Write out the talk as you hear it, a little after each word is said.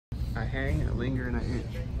hang, I linger, and I inch.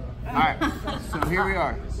 All right, so here we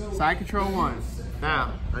are, side control 1.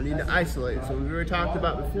 Now, I need to isolate. So we already talked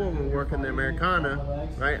about before when we're working the Americana,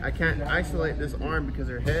 right? I can't isolate this arm because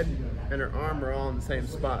her head and her arm are all in the same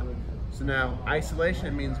spot. So now,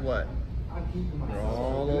 isolation means what? They're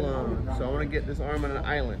all alone. So I want to get this arm on an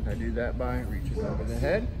island. I do that by reaching over the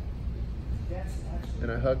head,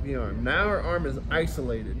 and I hug the arm. Now her arm is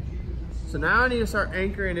isolated. So now I need to start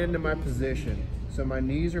anchoring into my position. So my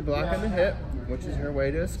knees are blocking the hip, which is her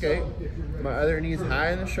way to escape. My other knee's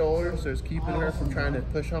high in the shoulder, so it's keeping her from trying to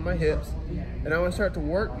push on my hips. And I want to start to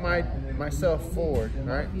work myself forward,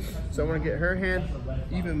 right? So I want to get her hand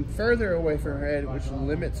even further away from her head, which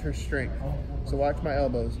limits her strength. So watch my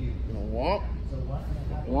elbows. I'm gonna walk,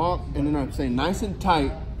 walk, and then I'm saying nice and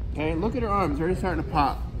tight. Okay, look at her arms, already starting to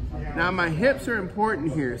pop. Now my hips are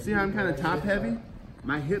important here. See how I'm kind of top heavy?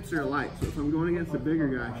 My hips are light, so if I'm going against a bigger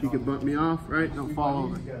guy, she could bump me off, right? Don't fall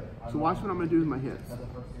over. So watch what I'm gonna do with my hips.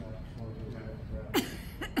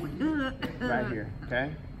 Right here,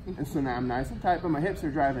 okay? And so now I'm nice and tight, but my hips are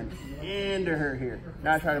driving into her here.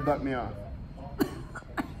 Now I try to buck me off.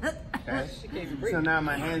 Okay? So now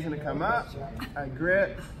my hand's gonna come up, I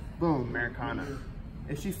grip, boom, Americana.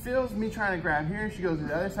 If she feels me trying to grab here, she goes to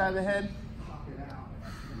the other side of the head.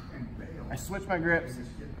 I switch my grips,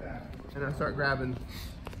 and I start grabbing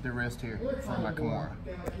the wrist here for my Kimura.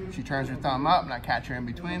 She turns her thumb up, and I catch her in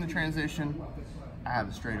between the transition. I have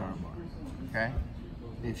a straight arm bar, okay?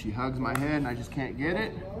 If she hugs my head and I just can't get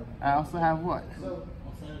it, I also have what?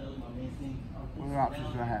 What other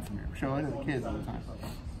options do I have from here? Show it to the kids all the time.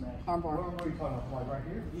 Arm bar.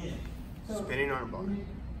 Spinning arm bar,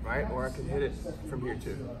 right? Or I can hit it from here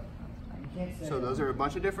too. So those are a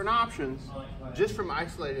bunch of different options just from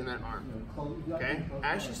isolating that arm, okay?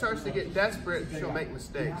 As she starts to get desperate, she'll make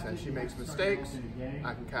mistakes. As she makes mistakes,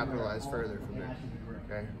 I can capitalize further from there,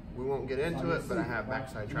 okay? We won't get into it, but I have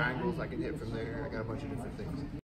backside triangles I can hit from there. I got a bunch of different things.